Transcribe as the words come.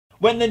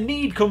When the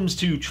need comes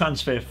to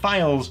transfer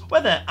files,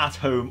 whether at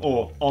home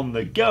or on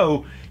the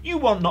go, you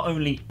want not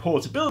only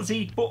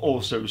portability but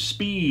also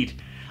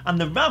speed. And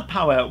the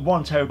RAVPower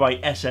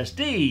 1TB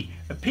SSD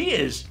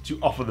appears to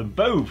offer them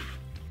both.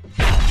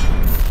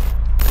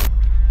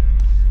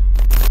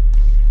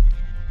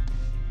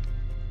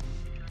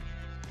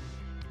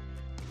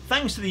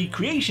 Thanks to the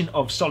creation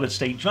of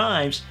solid-state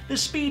drives, the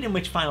speed in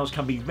which files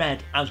can be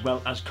read as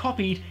well as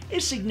copied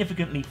is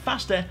significantly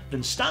faster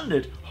than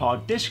standard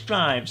hard disk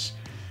drives.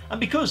 And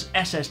because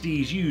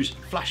SSDs use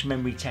flash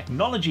memory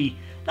technology,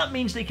 that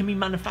means they can be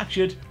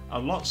manufactured a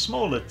lot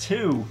smaller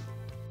too.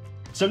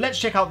 So let's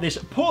check out this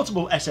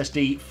portable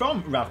SSD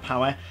from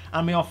RAVPower,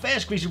 and we are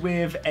first greeted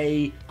with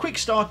a quick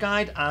start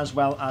guide as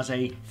well as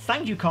a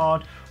thank you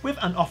card with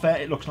an offer,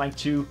 it looks like,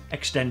 to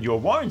extend your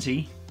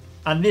warranty.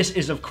 And this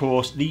is of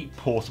course the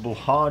portable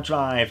hard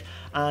drive,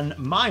 and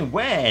my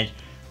word,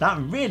 that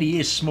really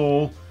is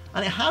small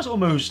and it has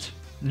almost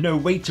no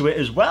weight to it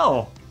as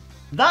well.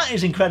 That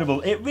is incredible,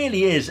 it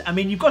really is. I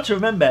mean, you've got to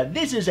remember,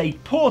 this is a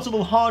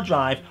portable hard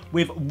drive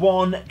with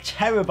 1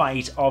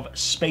 terabyte of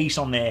space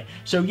on there.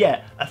 So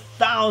yeah,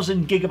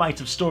 1,000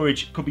 gigabytes of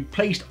storage could be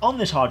placed on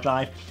this hard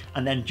drive,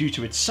 and then due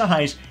to its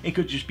size, it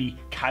could just be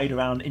carried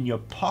around in your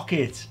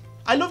pocket.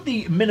 I love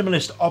the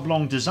minimalist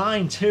oblong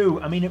design too.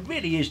 I mean, it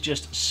really is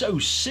just so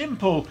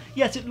simple,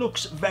 yet it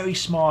looks very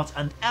smart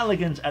and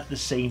elegant at the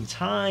same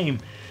time.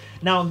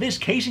 Now, this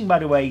casing, by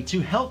the way,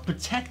 to help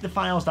protect the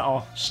files that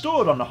are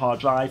stored on the hard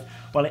drive,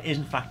 well, it is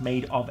in fact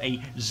made of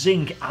a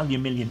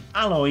zinc-aluminum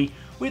alloy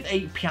with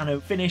a piano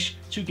finish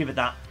to give it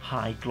that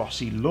high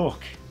glossy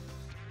look.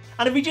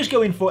 And if we just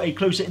go in for a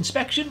closer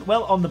inspection,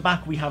 well, on the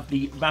back we have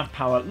the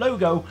RAVPower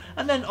logo,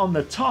 and then on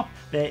the top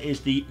there is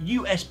the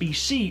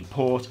USB-C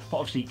port for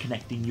obviously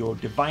connecting your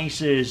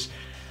devices.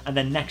 And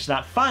then next to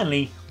that,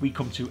 finally, we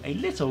come to a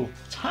little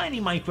tiny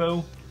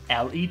micro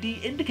LED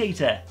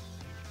indicator.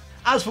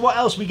 As for what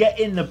else we get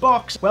in the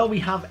box, well, we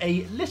have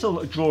a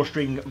little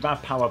drawstring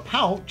RAVPower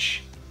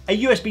pouch,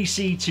 a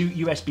USB-C to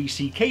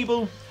USB-C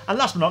cable, and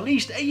last but not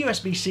least, a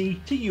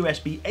USB-C to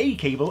USB-A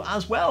cable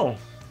as well.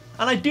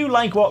 And I do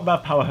like what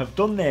RAVPower have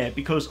done there,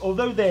 because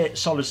although their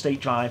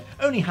solid-state drive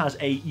only has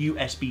a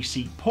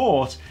USB-C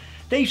port,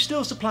 they've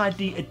still supplied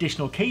the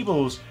additional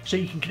cables so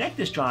you can connect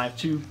this drive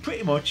to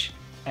pretty much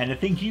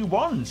anything you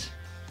want.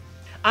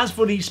 As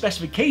for the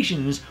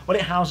specifications, well,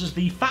 it houses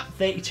the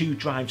FAT32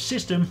 drive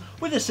system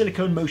with a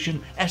Silicon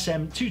Motion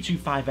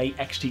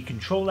SM2258XT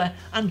controller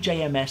and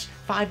JMS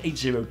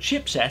 580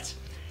 chipset.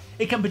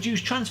 It can produce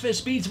transfer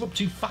speeds of up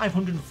to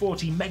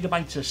 540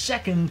 megabytes a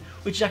second,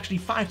 which is actually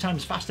 5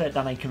 times faster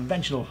than a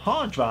conventional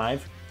hard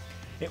drive.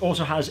 It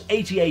also has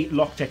ATA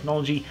lock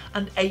technology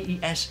and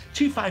AES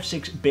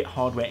 256-bit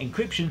hardware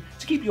encryption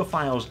to keep your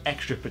files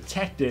extra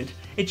protected.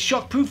 It's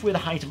shockproof with a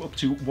height of up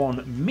to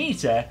 1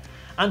 meter.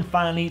 And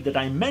finally, the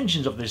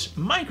dimensions of this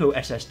micro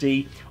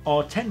SSD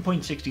are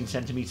 10.16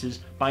 centimeters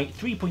by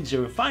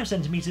 3.05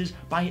 centimeters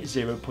by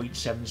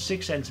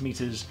 0.76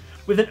 centimeters,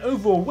 with an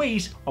overall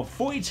weight of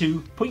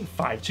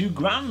 42.52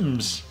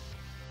 grams.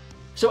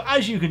 So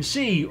as you can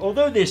see,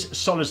 although this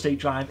solid-state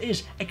drive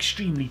is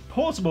extremely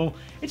portable,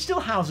 it still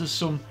houses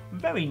some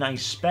very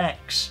nice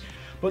specs.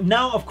 But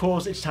now, of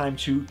course, it's time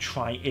to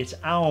try it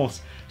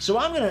out. So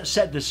I'm going to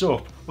set this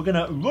up, we're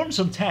going to run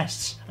some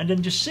tests, and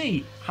then just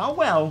see how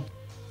well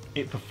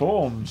it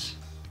performs.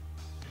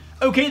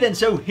 Okay then,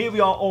 so here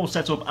we are all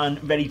set up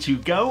and ready to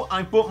go.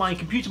 I've brought my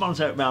computer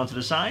monitor around to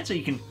the side so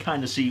you can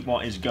kind of see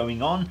what is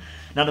going on.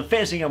 Now the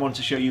first thing I want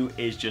to show you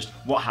is just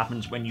what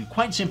happens when you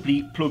quite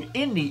simply plug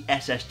in the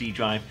SSD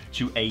drive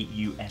to a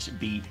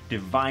USB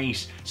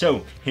device.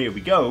 So here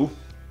we go.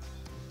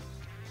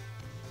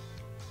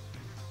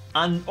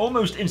 And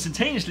almost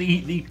instantaneously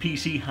the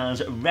PC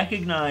has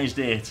recognized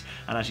it,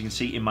 and as you can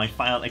see in my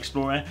file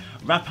explorer,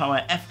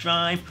 RAVPower F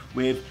drive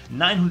with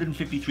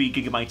 953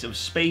 gigabytes of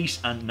space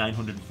and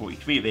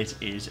 943 of it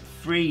is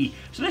free.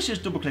 So let's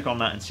just double click on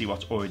that and see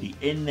what's already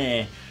in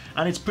there.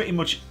 And it's pretty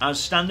much as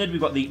standard.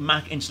 We've got the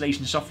Mac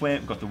installation software,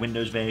 we've got the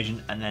Windows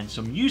version, and then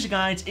some user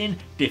guides in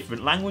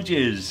different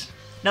languages.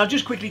 Now,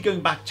 just quickly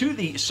going back to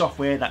the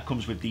software that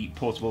comes with the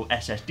portable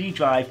SSD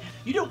drive,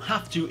 you don't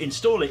have to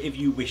install it if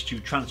you wish to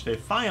transfer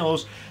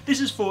files. This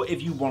is for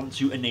if you want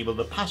to enable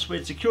the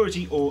password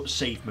security or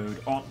safe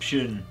mode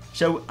option.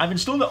 So I've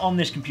installed it on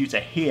this computer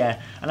here,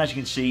 and as you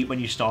can see, when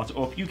you start it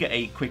up, you get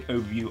a quick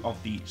overview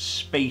of the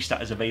space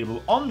that is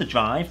available on the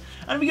drive.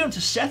 And if we go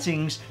into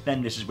settings,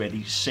 then this is where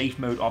the safe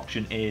mode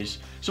option is.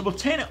 So we'll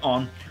turn it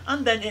on,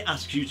 and then it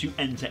asks you to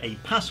enter a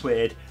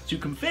password to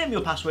confirm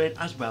your password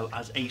as well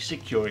as a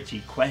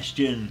security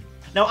question.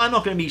 Now, I'm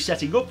not going to be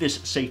setting up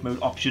this safe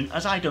mode option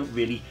as I don't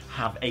really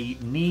have a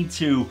need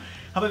to.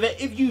 However,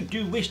 if you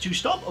do wish to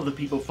stop other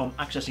people from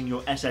accessing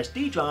your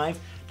SSD drive,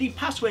 the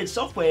password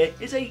software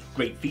is a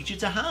great feature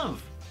to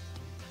have.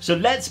 So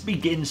let's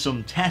begin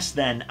some tests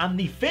then, and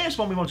the first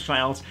one we want to try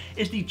out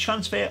is the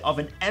transfer of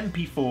an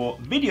MP4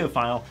 video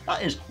file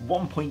that is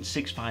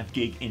 1.65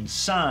 gig in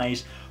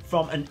size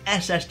from an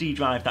SSD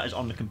drive that is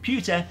on the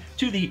computer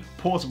to the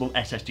portable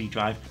SSD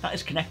drive that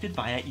is connected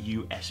via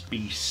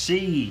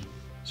USB-C.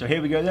 So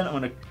here we go then, I'm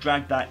going to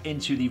drag that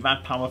into the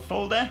RAVPower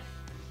folder.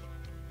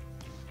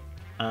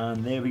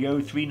 And there we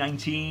go,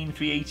 319,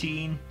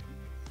 318.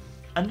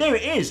 And there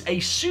it is, a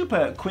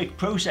super quick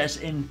process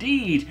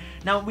indeed.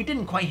 Now, we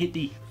didn't quite hit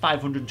the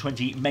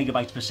 520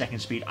 megabytes per second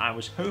speed I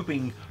was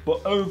hoping,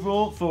 but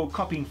overall, for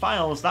copying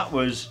files, that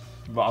was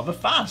rather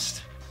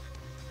fast.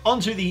 On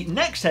to the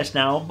next test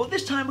now, but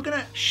this time we're going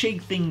to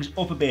shake things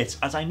up a bit,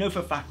 as I know for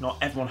a fact not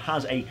everyone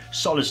has a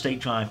solid state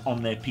drive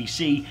on their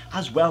PC,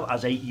 as well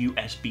as a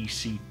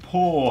USB-C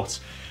port.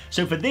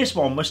 So for this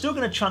one, we're still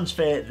going to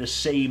transfer the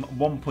same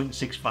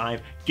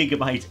 1.65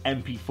 gigabyte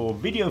MP4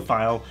 video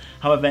file.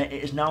 However, it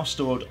is now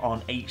stored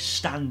on a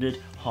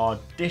standard hard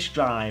disk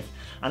drive.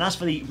 And as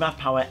for the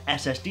RAVPower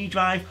SSD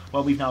drive,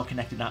 well, we've now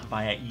connected that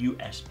via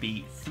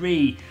USB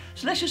 3.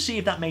 So let's just see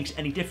if that makes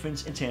any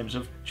difference in terms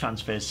of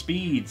transfer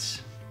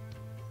speeds.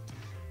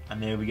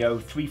 And there we go,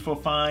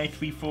 345,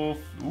 34,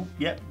 ooh,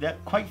 yep,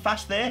 quite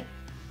fast there.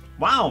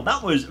 Wow,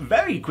 that was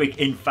very quick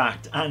in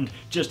fact, and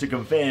just to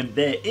confirm,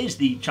 there is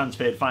the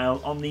transferred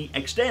file on the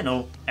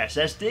external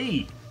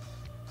SSD.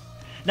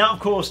 Now,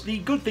 of course, the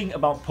good thing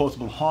about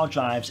portable hard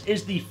drives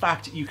is the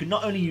fact you can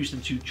not only use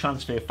them to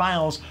transfer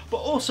files, but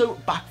also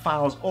back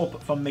files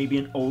up from maybe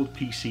an old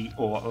PC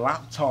or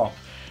laptop.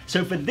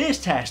 So for this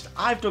test,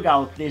 I've dug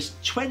out this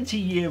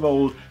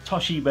 20-year-old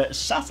Toshiba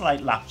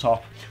satellite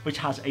laptop, which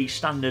has a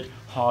standard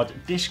hard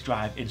disk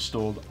drive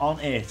installed on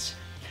it.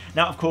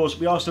 Now, of course,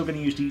 we are still going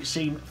to use the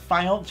same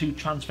file to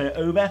transfer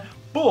over,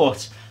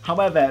 but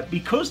however,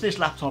 because this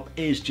laptop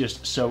is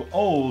just so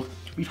old,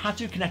 we've had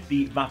to connect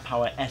the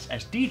RAVPower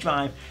SSD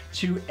drive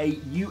to a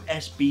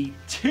USB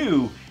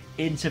 2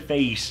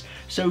 interface.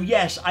 So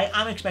yes, I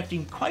am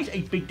expecting quite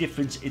a big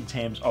difference in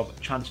terms of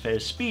transfer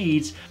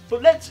speeds,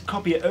 but let's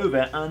copy it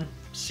over and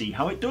see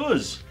how it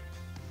does.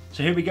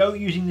 So here we go,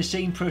 using the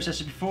same process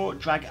as before,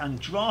 drag and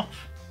drop.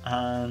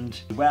 And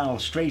well,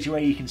 straight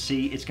away you can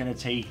see it's going to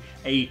take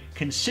a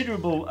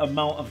considerable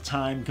amount of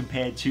time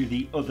compared to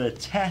the other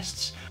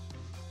tests.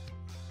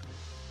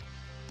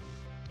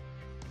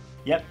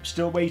 Yep,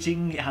 still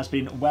waiting. It has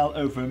been well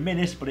over a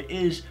minute, but it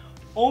is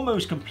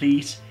almost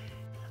complete.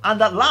 And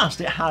at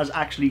last it has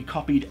actually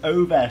copied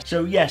over.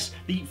 So yes,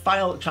 the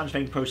file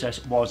transferring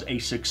process was a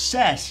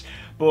success,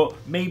 but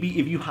maybe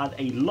if you had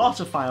a lot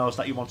of files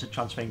that you wanted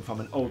transferring from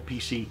an old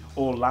PC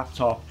or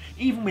laptop,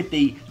 even with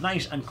the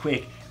nice and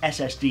quick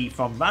SSD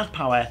from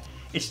RAVPower,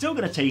 it's still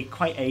going to take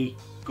quite a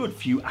good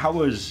few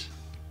hours.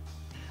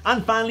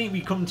 And finally,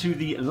 we come to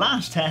the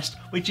last test,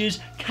 which is,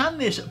 can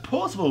this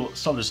portable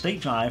solid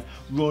state drive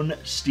run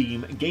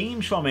Steam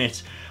games from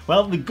it?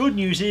 Well, the good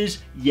news is,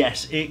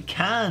 yes, it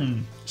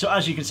can. So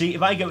as you can see,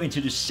 if I go into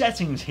the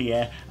settings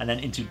here and then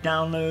into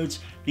downloads,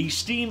 the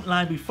Steam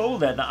library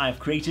folder that I've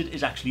created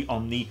is actually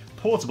on the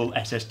portable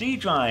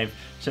SSD drive.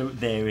 So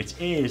there it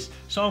is.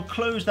 So I'll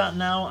close that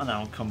now and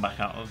I'll come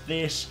back out of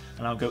this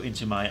and I'll go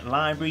into my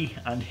library,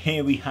 and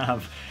here we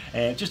have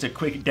just a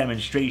quick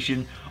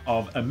demonstration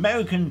of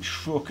American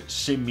Truck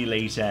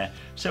Simulator.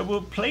 So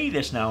we'll play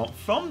this now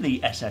from the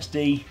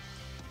SSD,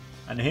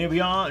 and here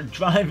we are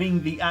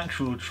driving the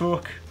actual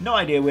truck. No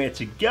idea where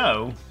to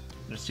go.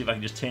 Let's see if I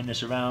can just turn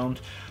this around.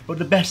 But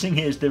the best thing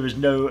is there is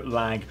no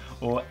lag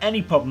or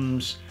any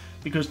problems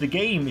because the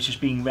game is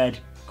just being read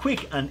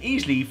quick and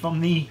easily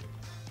from the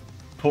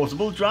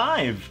portable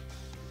drive.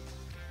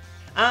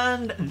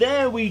 And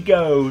there we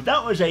go.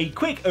 That was a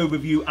quick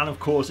overview and of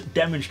course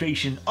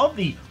demonstration of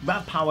the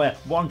RAVPower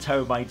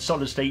 1TB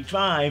solid state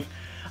drive.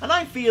 And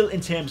I feel in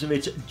terms of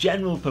its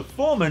general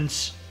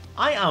performance,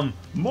 I am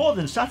more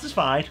than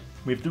satisfied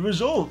with the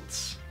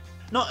results.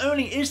 Not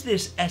only is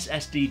this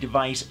SSD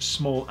device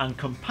small and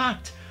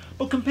compact,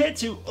 but compared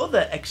to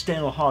other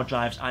external hard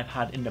drives I've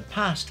had in the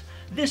past,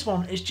 this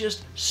one is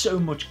just so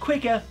much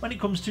quicker when it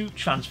comes to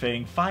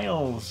transferring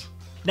files.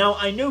 Now,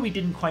 I know we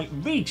didn't quite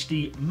reach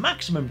the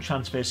maximum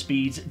transfer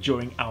speeds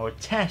during our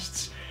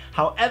tests.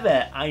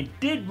 However, I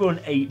did run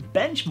a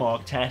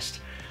benchmark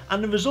test,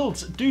 and the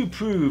results do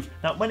prove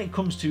that when it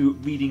comes to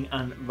reading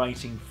and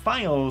writing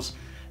files,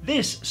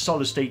 this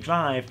solid state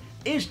drive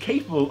is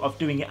capable of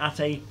doing it at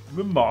a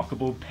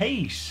remarkable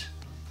pace.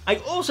 I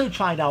also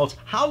tried out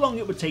how long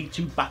it would take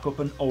to back up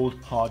an old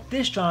hard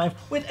disk drive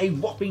with a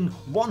whopping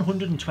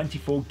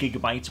 124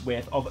 gigabytes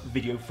worth of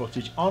video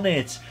footage on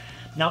it.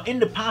 Now, in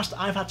the past,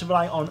 I've had to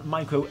rely on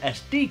micro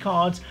SD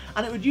cards,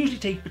 and it would usually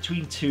take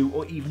between 2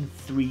 or even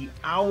 3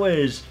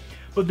 hours.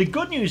 But the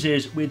good news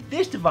is, with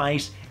this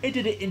device, it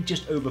did it in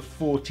just over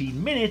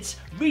 14 minutes,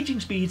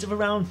 reaching speeds of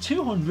around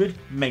 200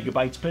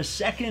 megabytes per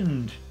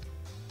second.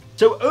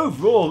 So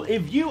overall,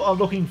 if you are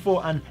looking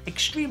for an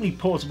extremely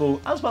portable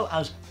as well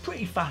as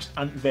pretty fast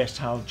and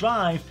versatile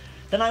drive,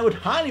 then I would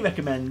highly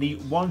recommend the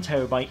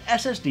 1TB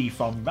SSD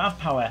from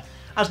RAVPower,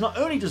 as not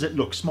only does it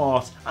look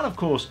smart and of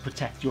course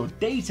protect your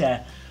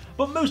data,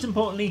 but most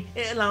importantly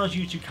it allows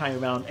you to carry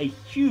around a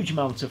huge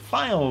amount of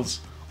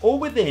files, all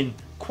within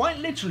quite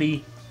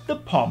literally the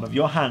palm of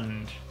your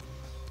hand.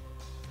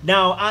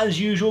 Now, as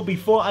usual,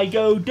 before I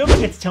go, don't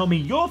forget to tell me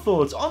your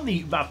thoughts on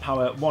the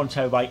RAVPower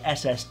 1TB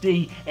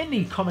SSD in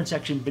the comment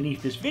section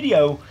beneath this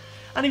video.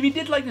 And if you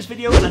did like this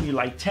video and you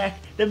like tech,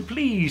 then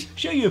please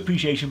show your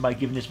appreciation by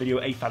giving this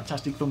video a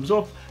fantastic thumbs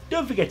up.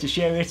 Don't forget to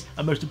share it,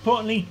 and most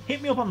importantly,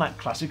 hit me up on that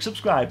classic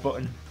subscribe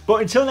button.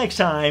 But until next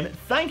time,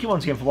 thank you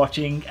once again for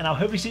watching, and I'll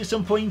hopefully see you at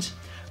some point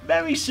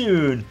very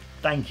soon.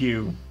 Thank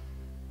you.